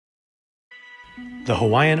The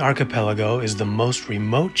Hawaiian archipelago is the most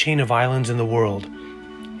remote chain of islands in the world.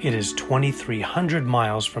 It is 2,300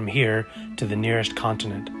 miles from here to the nearest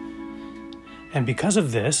continent. And because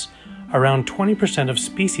of this, around 20% of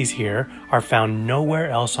species here are found nowhere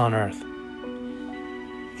else on Earth.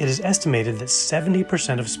 It is estimated that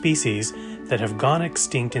 70% of species that have gone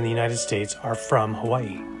extinct in the United States are from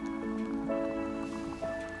Hawaii.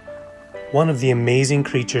 One of the amazing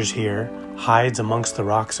creatures here hides amongst the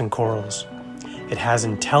rocks and corals. It has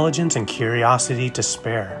intelligence and curiosity to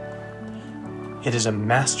spare. It is a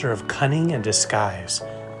master of cunning and disguise,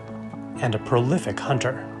 and a prolific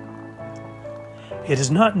hunter. It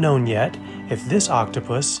is not known yet if this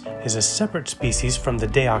octopus is a separate species from the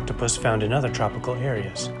day octopus found in other tropical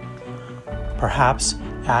areas. Perhaps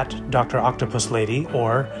Dr. Octopus Lady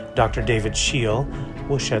or Dr. David Scheel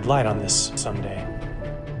will shed light on this someday.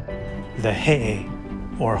 The He'e,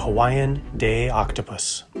 or Hawaiian Day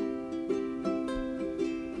Octopus.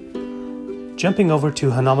 Jumping over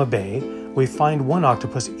to Hanauma Bay, we find one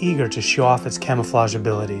octopus eager to show off its camouflage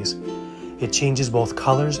abilities. It changes both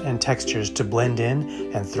colors and textures to blend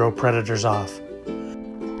in and throw predators off.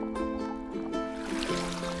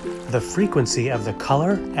 The frequency of the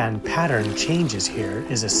color and pattern changes here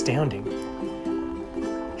is astounding.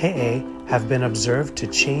 He'e have been observed to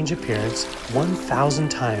change appearance 1,000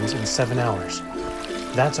 times in 7 hours.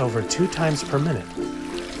 That's over 2 times per minute.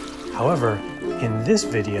 However, in this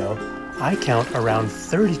video, I count around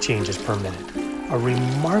 30 changes per minute, a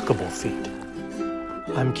remarkable feat.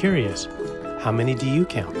 I'm curious, how many do you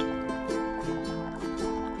count?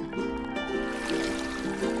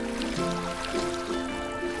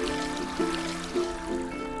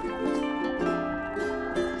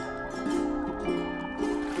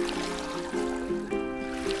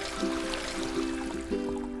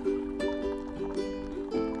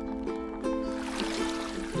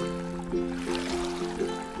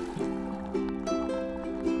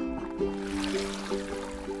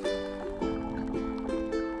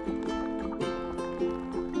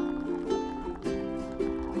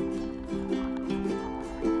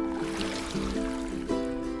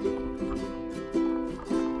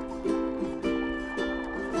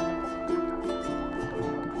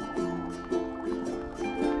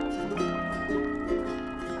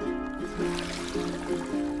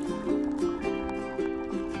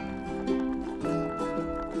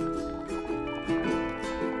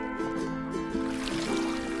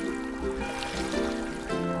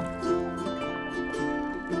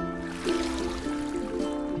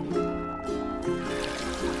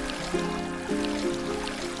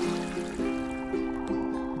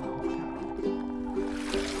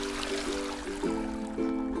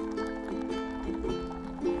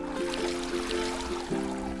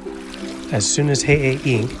 As soon as He'e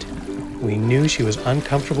inked, we knew she was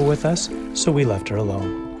uncomfortable with us, so we left her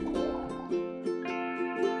alone.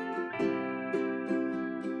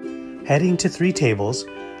 Heading to 3 tables,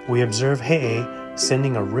 we observe He'e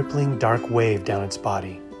sending a rippling dark wave down its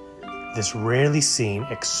body. This rarely seen,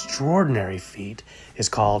 extraordinary feat is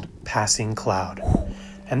called passing cloud,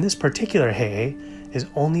 and this particular He'e is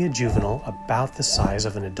only a juvenile about the size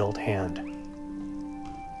of an adult hand.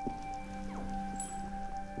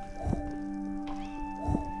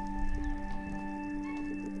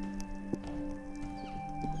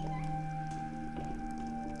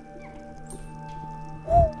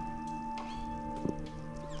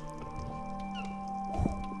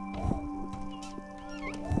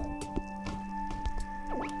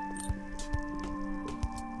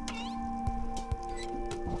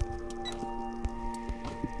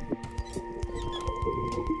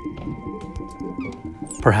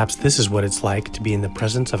 Perhaps this is what it's like to be in the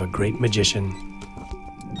presence of a great magician.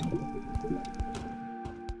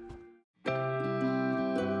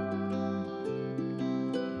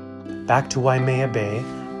 Back to Waimea Bay,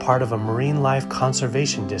 part of a marine life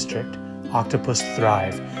conservation district, octopus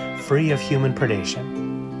thrive, free of human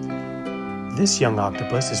predation. This young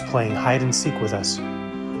octopus is playing hide and seek with us.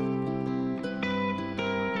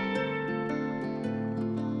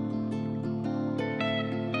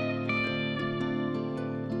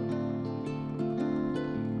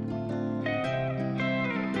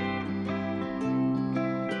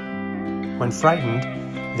 When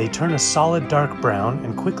frightened, they turn a solid dark brown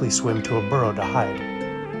and quickly swim to a burrow to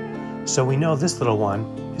hide. So we know this little one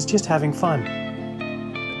is just having fun.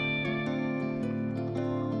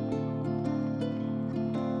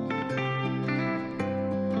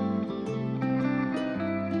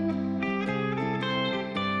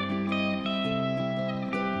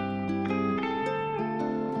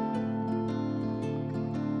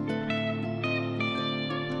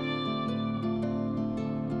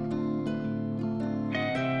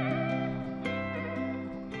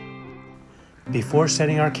 Before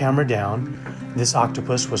setting our camera down, this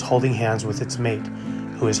octopus was holding hands with its mate,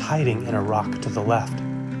 who is hiding in a rock to the left.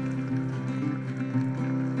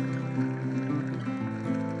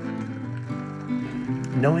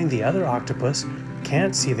 Knowing the other octopus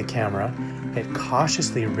can't see the camera, it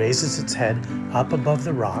cautiously raises its head up above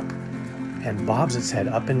the rock and bobs its head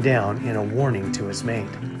up and down in a warning to its mate.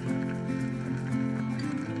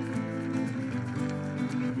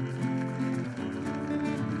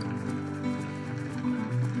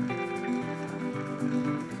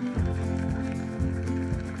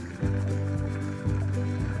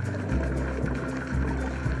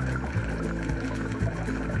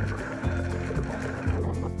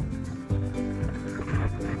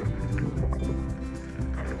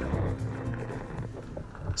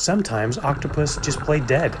 Sometimes octopus just play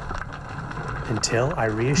dead, until I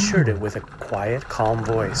reassured it with a quiet, calm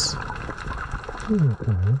voice.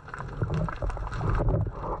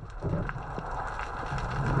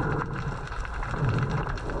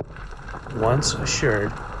 Once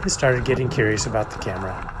assured, it started getting curious about the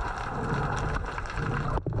camera.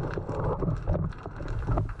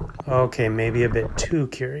 Okay, maybe a bit too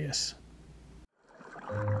curious.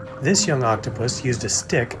 This young octopus used a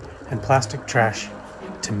stick and plastic trash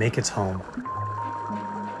to make its home.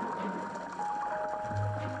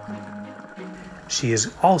 She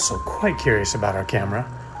is also quite curious about our camera.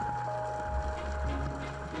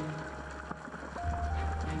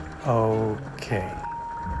 Okay.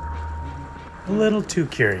 A little too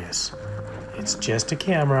curious. It's just a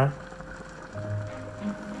camera.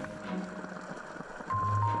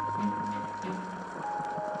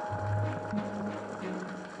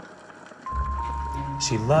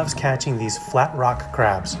 She loves catching these flat rock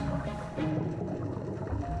crabs.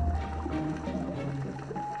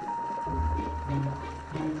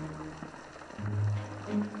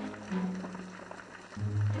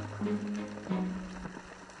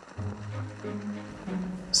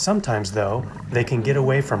 Sometimes, though, they can get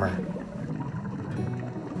away from her.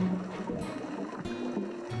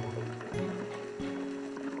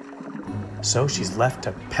 So she's left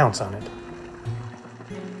to pounce on it.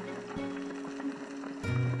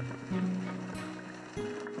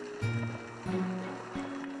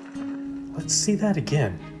 Let's see that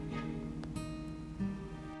again.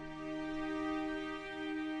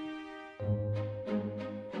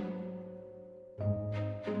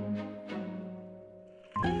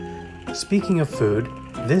 Speaking of food,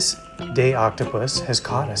 this day octopus has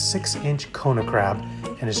caught a 6-inch kona crab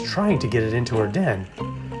and is trying to get it into her den,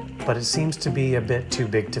 but it seems to be a bit too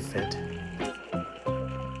big to fit.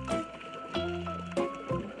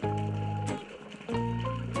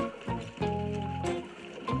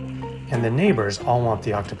 And the neighbors all want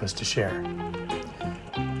the octopus to share.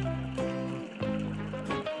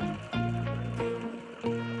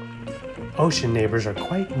 Ocean neighbors are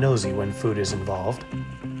quite nosy when food is involved.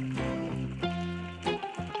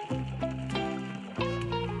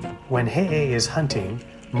 When He'e is hunting,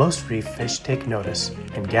 most reef fish take notice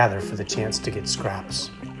and gather for the chance to get scraps.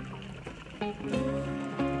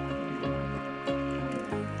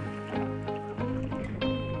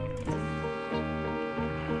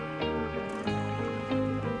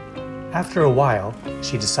 After a while,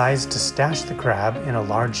 she decides to stash the crab in a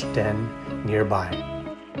large den nearby.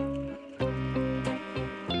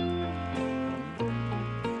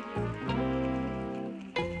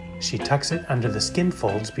 She tucks it under the skin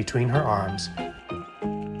folds between her arms.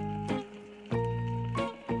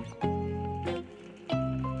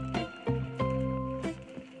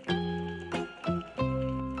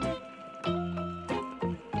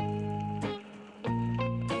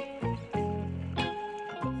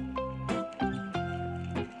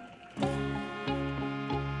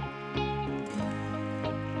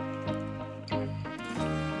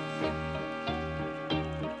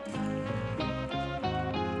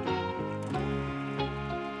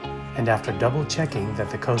 And after double checking that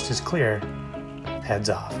the coast is clear, heads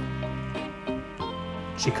off.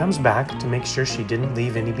 She comes back to make sure she didn't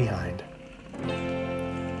leave any behind.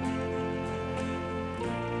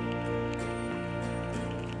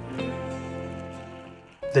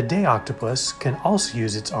 The day octopus can also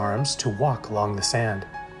use its arms to walk along the sand.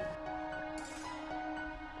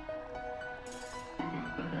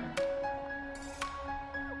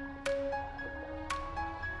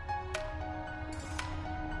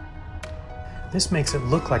 This makes it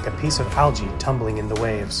look like a piece of algae tumbling in the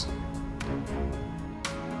waves.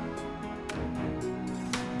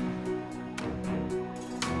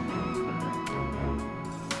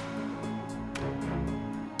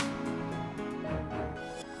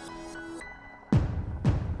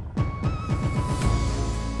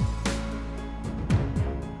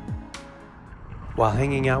 While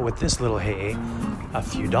hanging out with this little He'e, a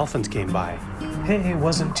few dolphins came by. He'e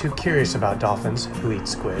wasn't too curious about dolphins who eat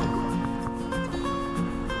squid.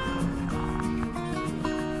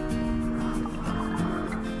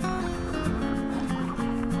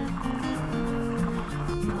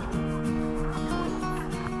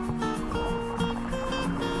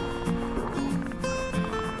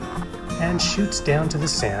 And shoots down to the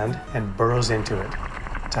sand and burrows into it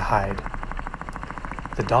to hide.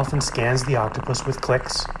 The dolphin scans the octopus with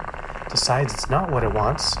clicks, decides it's not what it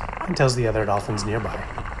wants, and tells the other dolphins nearby.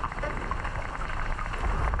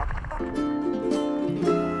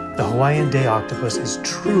 The Hawaiian Day Octopus is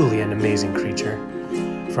truly an amazing creature.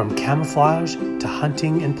 From camouflage to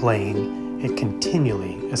hunting and playing, it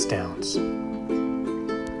continually astounds.